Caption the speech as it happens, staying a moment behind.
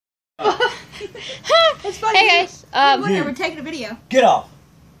It's funny. Hey guys, We're taking a video. Get off.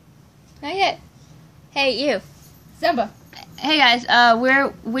 not yet. Hey you. Simba. Hey guys,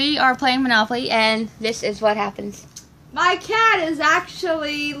 we are playing Monopoly, and this is what happens. My cat is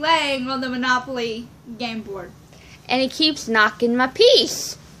actually laying on the Monopoly game board. And he keeps knocking my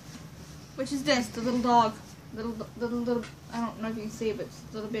piece. Which is this, the little dog. Little, I don't know if you can see it, but it's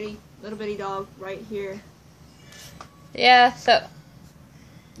a little bitty dog right here. Yeah, so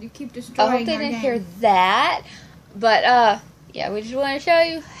You keep I destroying hope they our didn't game. hear that. But yeah, we just want to show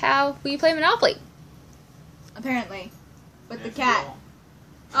you how we play Monopoly. Apparently. With the cat.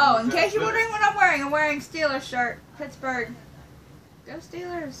 Oh, in case you're wondering what I'm wearing Steelers shirt. Pittsburgh. Go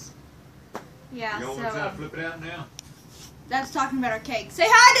Steelers. Yeah, You so want to flip it out now? that's talking about our cake. Say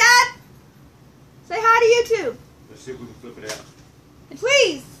hi, Dad! Say hi to YouTube. Let's see if we can flip it out.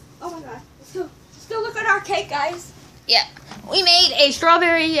 Please! Oh my god. Let's go look at our cake, guys. Yeah, we made a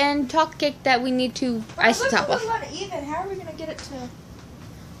strawberry and chocolate cake that we need to ice the top Looks of. a little uneven. How are we gonna get it to?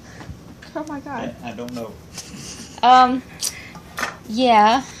 Oh my god. I don't know.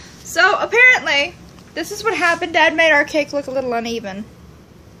 Yeah. So apparently, this is what happened. Dad made our cake look a little uneven.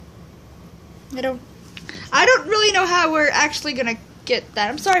 I don't really know how we're actually gonna get that.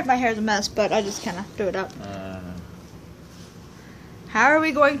 I'm sorry if my hair's a mess, but I just kind of threw it up. How are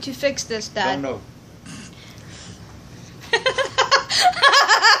we going to fix this, Dad? Don't know.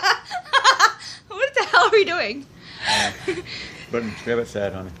 What the hell are we doing? Button, grab it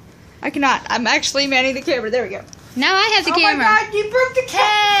side, honey. I cannot. I'm actually manning the camera. There we go. Now I have the Oh camera. my god, you broke the cake!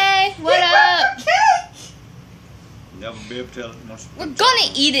 Hey, what You up? broke the cake! Never be able to tell it once. We're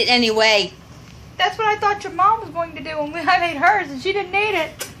gonna eat it anyway. That's what I thought your mom was going to do when I made hers, and she didn't eat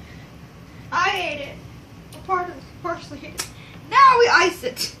it. I ate it. Partially ate it. Now we ice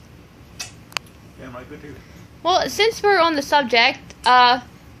it. Damn right, good too. Well, since we're on the subject, my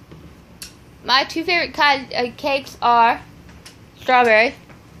two favorite kinds of cakes are strawberry,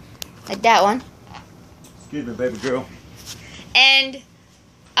 like that one, Excuse me, baby girl. and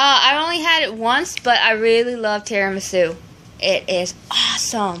I've only had it once, but I really love tiramisu. It is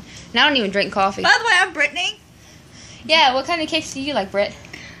awesome. And I don't even drink coffee. By the way, I'm Brittany. Yeah, what kind of cakes do you like, Britt?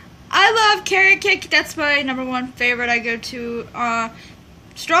 I love carrot cake. That's my #1 favorite. I go to.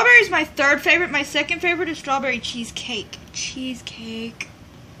 Strawberry is my third favorite. My second favorite is strawberry cheesecake. Cheesecake.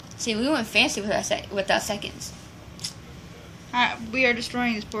 See, we went fancy with our seconds. We are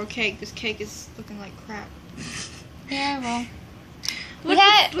destroying this poor cake. This cake is looking like crap. Yeah, well.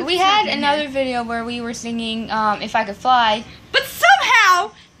 What's We had happening another here? video where we were singing If I Could Fly. But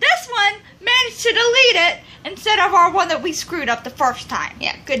somehow, this one managed to delete it instead of our one that we screwed up the first time.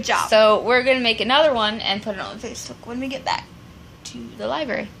 Yeah. Good job. So we're going to make another one and put it on Facebook when we get back to the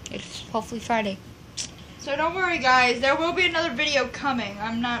library. It's hopefully Friday. So don't worry, guys. There will be another video coming.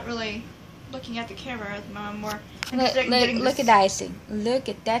 I'm not really looking at the camera at the moment. More Look at the icing. Look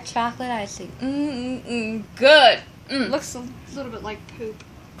at that chocolate icing. Good. Looks a little bit like poop.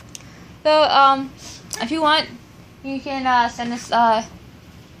 So, if you want, you can send us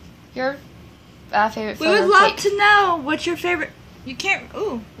your favorite We photo would love cake. to know what's your favorite. You can't.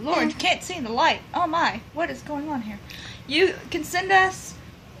 Ooh, Lord, you can't see in the light. Oh my, what is going on here? You can send us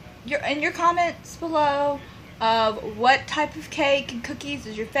your comments below of what type of cake and cookies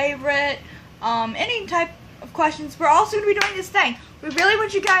is your favorite. Any type of questions. We're also going to be doing this thing. We really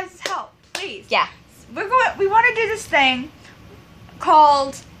want you guys' help, please. Yeah. We want to do this thing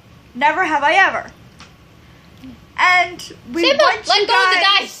called Never Have I Ever. And we Simba, want let you go of the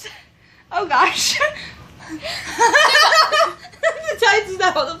guys. dice. Oh gosh. The dice is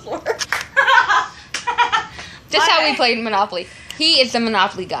now on the floor. Just how we played Monopoly. He is the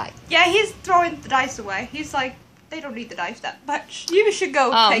Monopoly guy. Yeah, he's throwing the dice away. He's like, they don't need the dice that much. You should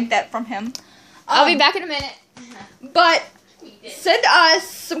go take that from him. I'll be back in a minute. But send us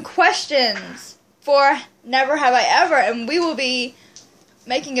some questions for Never Have I Ever, and we will be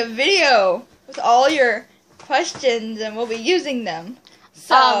making a video with all your questions, and we'll be using them.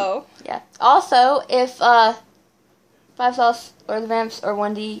 So Yeah. Also, if 5 Sauce or the Vamps or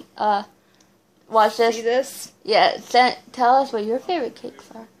 1D watch this, see this. yeah, tell us what your favorite cakes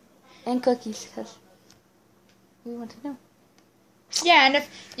are and cookies, because we want to know. Yeah, and if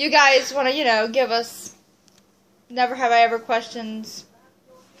you guys want to, give us Never Have I Ever questions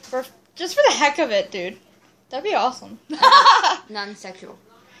just for the heck of it, dude. That'd be awesome. Non-sexual.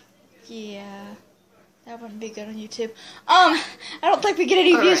 Yeah. That wouldn't be good on YouTube. I don't think we get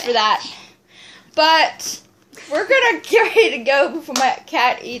any views for that. But we're gonna get ready to go before my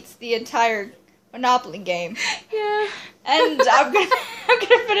cat eats the entire Monopoly game. Yeah. And I'm gonna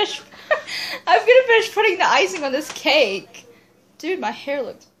finish putting the icing on this cake. Dude, my hair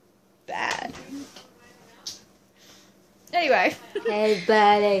looks bad. Anyway. Hey,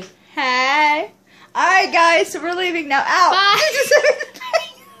 buddy. Hey. Alright, guys, so we're leaving now. Out. Bye.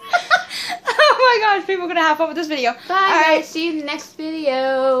 Oh my gosh, people are going to have fun with this video. Bye, Alright. guys. See you in the next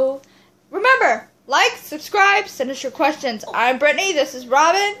video. Remember, like, subscribe, send us your questions. I'm Brittany, this is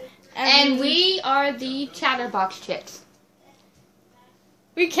Robin. And we are the Chatterbox Chix.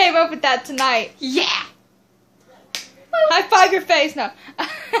 We came up with that tonight. Yeah. High five your face. No.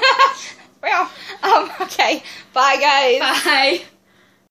 Well, okay. Bye, guys. Bye.